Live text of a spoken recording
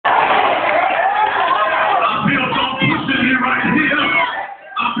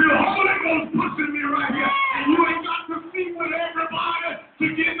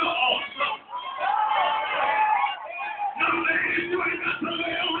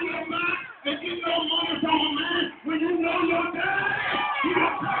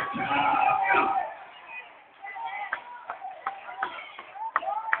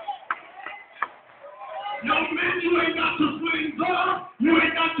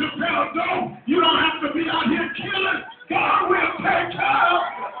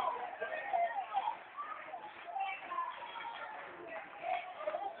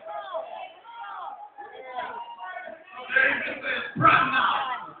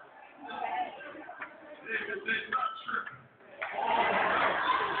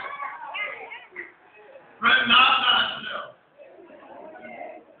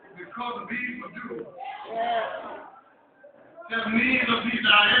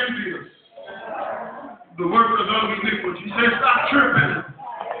the workers of iniquity. He said, stop tripping.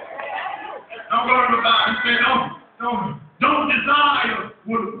 Don't worry about it. He said, don't desire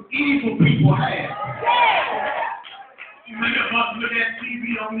what evil people have. Many of us look at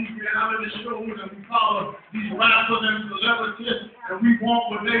TV on these reality shows and we follow these rappers and celebrities and we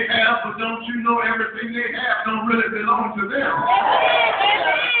want what they have, but don't you know everything they have don't really belong to them?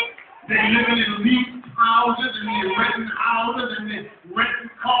 They're living in elite houses and they're renting houses and they're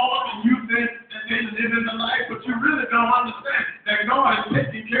renting cars and you think that they're living the life, but you really don't understand that God is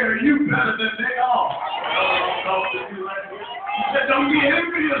taking care of you better than they are. He said, don't be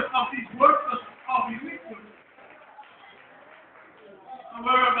envious of these workers of iniquity. Don't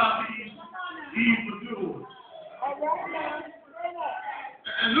worry about these evildoers.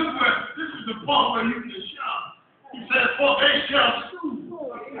 And look where, this is the part where you can shout. He says, for they shall soon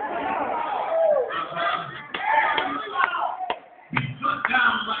be cut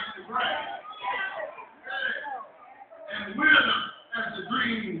down like the grass, and wither as the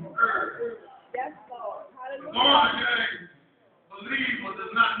green herb. The born-again believer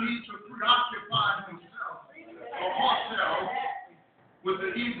does not need to preoccupy himself or herself with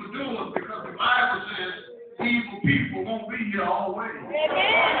the evildoers, because the Bible says evil people won't be here always.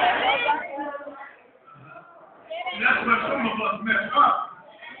 And that's where some of us mess up.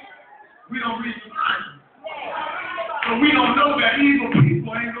 We don't read the Bible. So we don't know that evil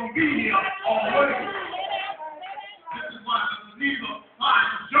people ain't going to be here always. This is why the believer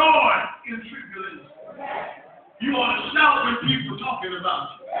finds joy in tribulation. You ought to shout when people talking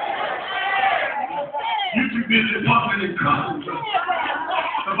about you. You too busy talking and cussing.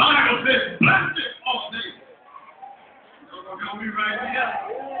 The Bible says, blessed all day. Don't be right here.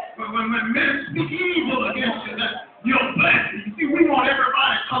 But when men speak evil against you, that you're blessed. You see, we want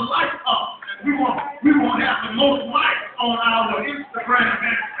everybody to like us. We want to have the most likes on our Instagram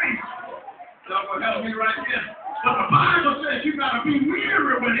and Facebook. That will help me right here. But the Bible says you got to be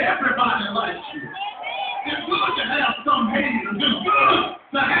weary when everybody likes you. It's good to have some haters. It's good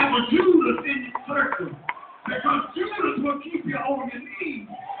to have a Judas in your circle. Because Judas will keep you on your knees.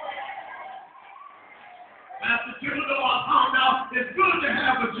 Pastor Theodore, I found out it's good to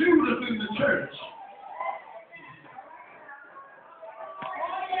have a Judas in the church.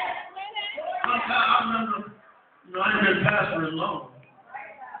 Sometimes I remember, I ain't been pastoring long.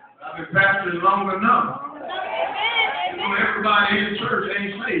 I've been pastoring long enough. Everybody in the church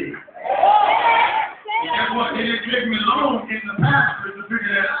ain't saved. And guess what? It didn't take me long in the pastor to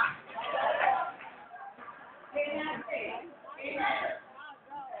figure that out.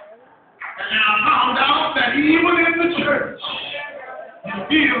 And I found out that even in the church, you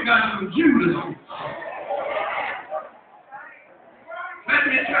still got some Judas. Let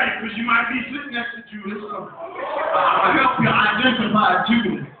me tell you, because you might be sitting next to Judas, so I'll help you identify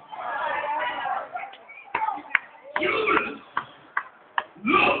Judas. Judas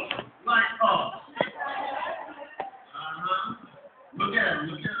looks like us. Look at him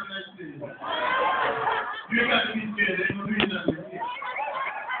like this. You ain't got to be scared, there ain't no reason to be scared.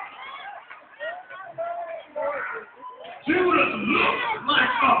 Judas looks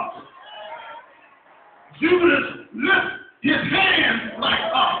like us. Judas lifts his hands like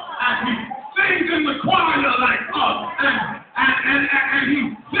us, and he sings in the choir like us, and he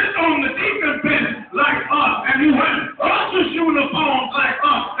sits on the deacon bench like us, and he wears usher's uniforms like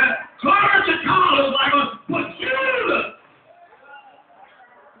us, and clergy collars like us. But Judas,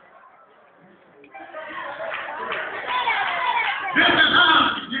 this is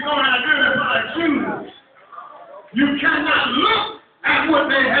how you're going to identify Judas. You cannot look at what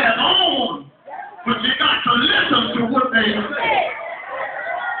they have on, but you got to listen to what they say.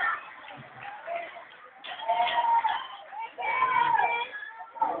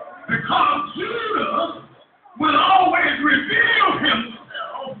 Because Judas will always reveal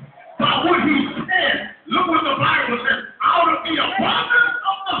himself by what he said. Look what the Bible says. Out of the abundance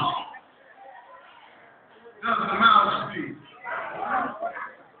of the heart does the mouth speak.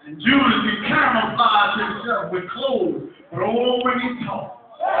 And Judas, he camouflaged himself with clothes, but oh, when he talked.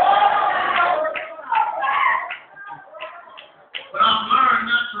 But I've learned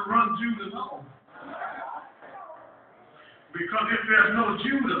not to run Judas off. Because if there's no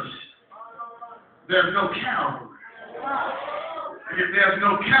Judas, there's no Calvary. And if there's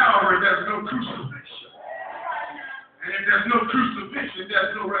no Calvary, there's no crucifixion. And if there's no crucifixion,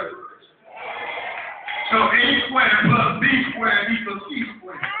 there's no resurrection. So A squared plus B squared equals C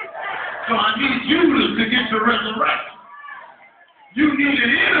squared. So I need Judas to get the resurrection. You need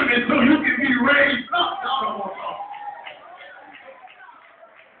an enemy so you can be raised up. Y'all don't want to talk.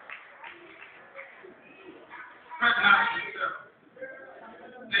 Recognize yourself.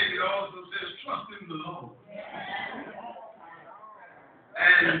 David it also says, trust in the Lord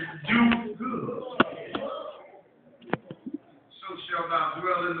and do good. So shalt thou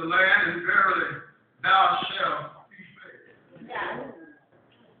dwell in the land, and verily thou shalt be fed.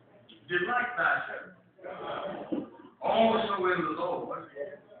 Delight thyself also in the Lord,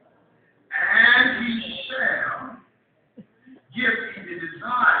 and he shall give thee the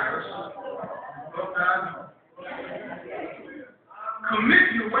desires of thy heart. Commit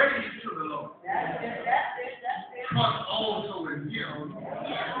your ways to the Lord. Trust also in him,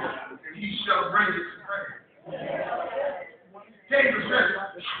 and he shall bring it to pass. David says,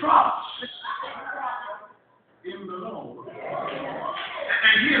 trust in the Lord.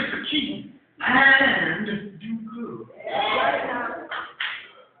 And here's the key. And do good.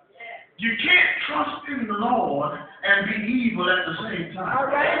 You can't trust in the Lord and be evil at the same time.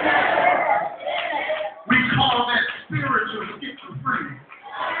 We call that spiritual schizophrenia.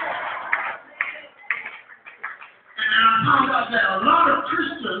 And I found out that a lot of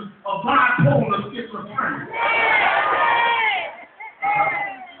Christians are bipolar schizophrenia.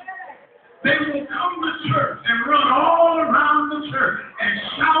 They will come to church and run all around the church and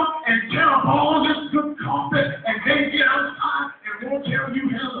shout and tear up all this good carpet, and they get outside and won't tell you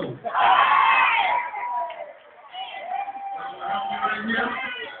hello. Right here.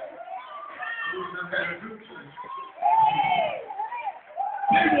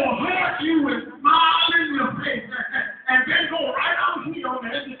 They will hurt you and smile in your face, and then go right out here on the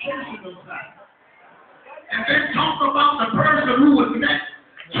educational side. And then talk about the person who was next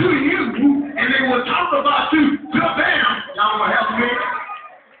to you, and they will talk about you to them. Y'all will help me?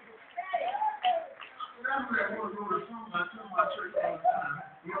 That's what I want to go to song. I tell my church all the time.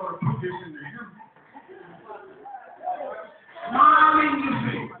 We ought to put this in the hymn. Smile in your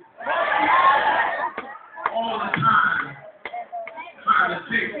face. All the time. Trying to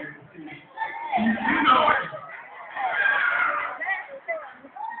take it. You know it.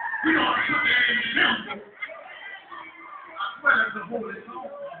 We ought to put that in the hymn. I swear that's the Holy Song.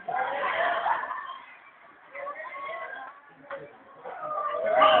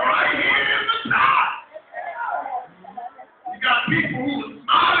 Right here in the top. You got people who are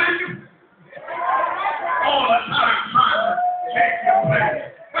smiling you all the time trying to take your place.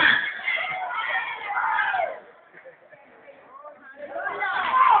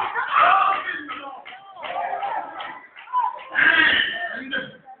 And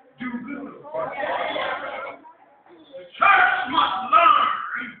do good. The church must learn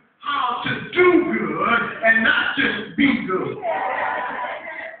how to do good and not just be good.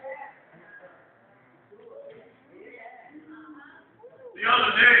 The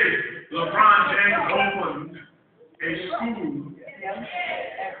other day, LeBron James opened a school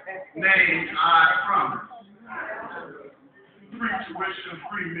named I Promise. Free tuition,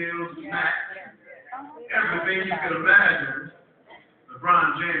 free meals, snacks, everything you could imagine, LeBron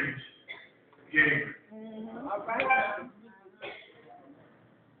James gave.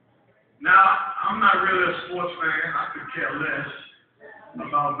 Now, I'm not really a sports fan. I could care less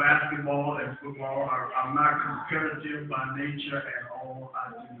about basketball and football. I'm not competitive by nature at all.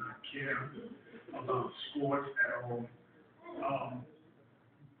 I do not care about sports at all.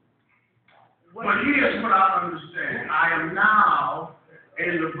 But here's what I understand. I am now a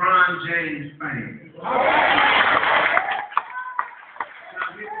LeBron James fan.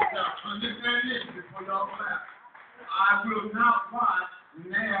 Now, understand this before y'all clap. I will not watch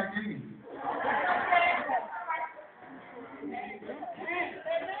their games.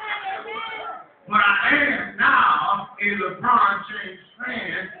 But I am now a LeBron James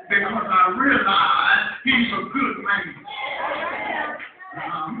fan because I realize he's a good man.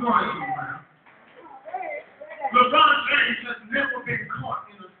 I'm going somewhere. LeBron James has never been caught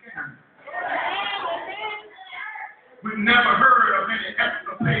in a scandal. We've never heard of any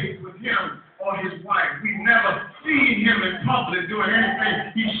escapades with him or his wife. We've never seen him in public doing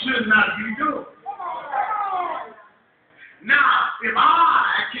anything he should not be doing. Now, if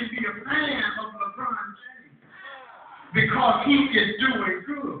I can be a fan of LeBron James because he is doing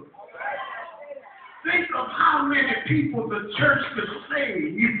good, think of how many people the church could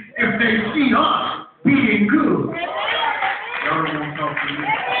save if they see us being good. Y'all don't want to talk to me.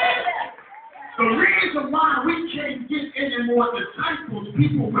 The reason why we can't get any more disciples,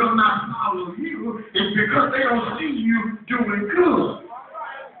 people will not follow you, is because they don't see you doing good.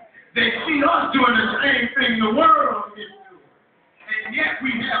 They see us doing the same thing the world is doing. And yet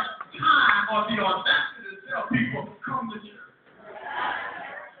we have time or the audacity to tell people, come to church.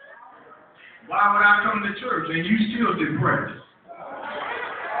 Why would I come to church and you still depressed?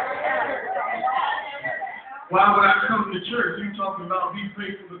 Why would I come to church? You talking about be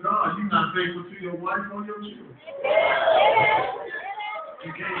faithful to God. You're not faithful to your wife or your children.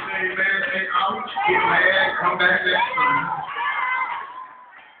 You can't say amen, say ouch, get mad, come back next time.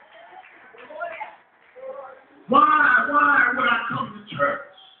 Why would I come to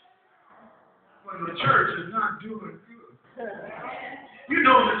church when the church is not doing good? You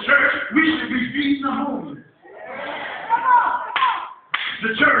know the church, we should be feeding the homeless.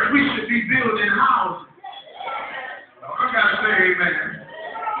 The church, we should be building houses. I gotta say amen.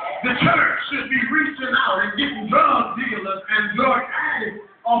 The church should be reaching out and getting drug dealers and drug addicts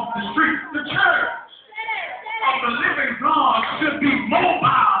off the street. The church of the living God should be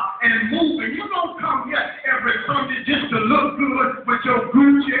mobile and moving. You don't come here every Sunday just to look good with your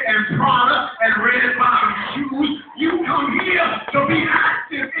Gucci and Prada and red bottom shoes. You come here to be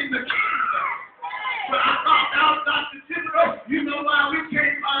active in the kingdom. But I thought out Dr. Thibodeau, you know why we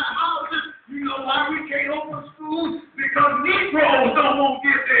can't buy houses? You know why we can't open schools? Because Negroes don't want to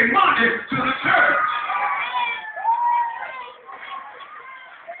give their money to the church.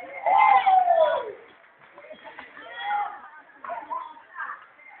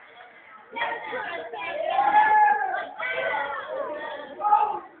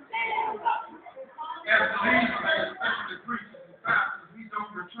 As believers, especially preachers and pastors, we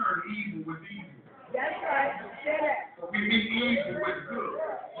don't return evil with evil. That's right. But we meet evil with good.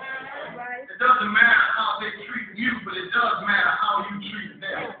 It doesn't matter how they treat you, but it does matter how you treat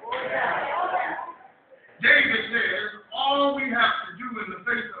them. David says, all we have to do in the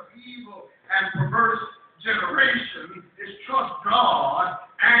face of evil and perverse generation is trust God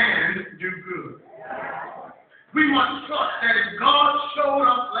and do good. We must trust that if God showed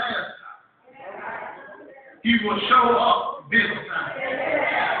up last time, He will show up this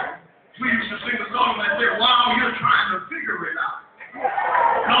time. We used to sing a song that said, while you're trying to figure it out,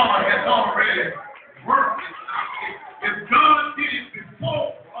 God has already worked it out. If God did it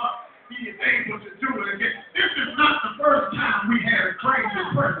before us, He is able to do it again. This is not the first time we had a crazy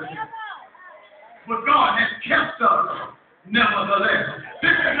president, but God has kept us nevertheless.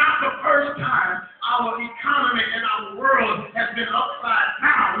 This is not the first time our economy and our world has been upside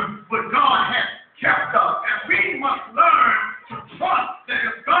down, but God has kept us. And we must learn to trust that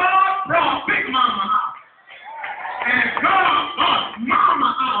if God brought Big Mama out, and if God brought Mama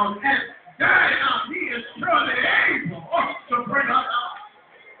out, and Daddy out, He is surely able to bring us out.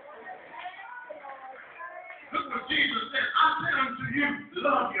 Look what Jesus said. I said unto you,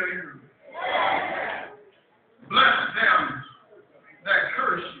 love your enemies. Bless them that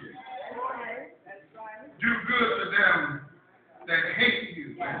curse you. Do good to them that hate you.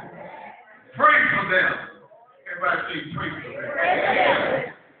 Pray for them. Everybody say pray for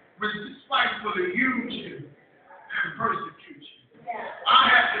them. Which despitefully use you and persecute you. I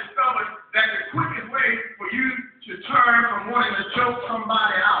have discovered that the quickest way for you to turn from wanting to choke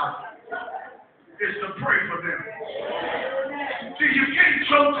somebody out is to pray for them. See, you can't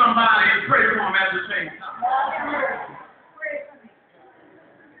choke somebody and pray for them at the same time.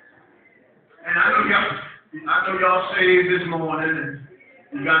 And I know y'all saved this morning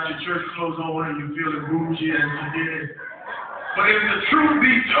and you got your church clothes on and you're feeling bougie and you did it. But if the truth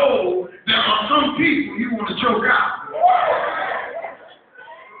be told, there are some people you want to choke out.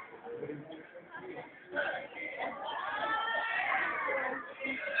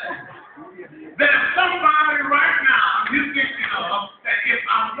 There's somebody right now you're thinking of that if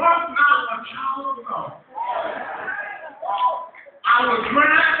I was not a child of God, I would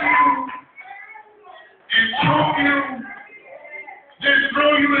grab you and choke you, then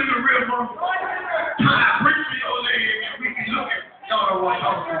throw you in the river, tie a brick to your leg, and we can look at y'all know what I'm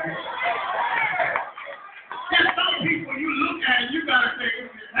talking about. There's some people you look at and you gotta say,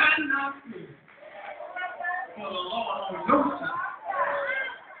 if it had not been for the Lord on your side.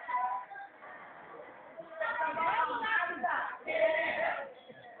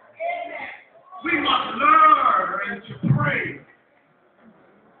 We must learn to pray.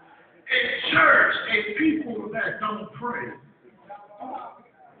 A church, a people that don't pray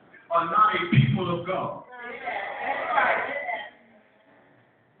are not a people of God.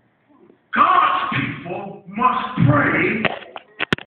 God's people must pray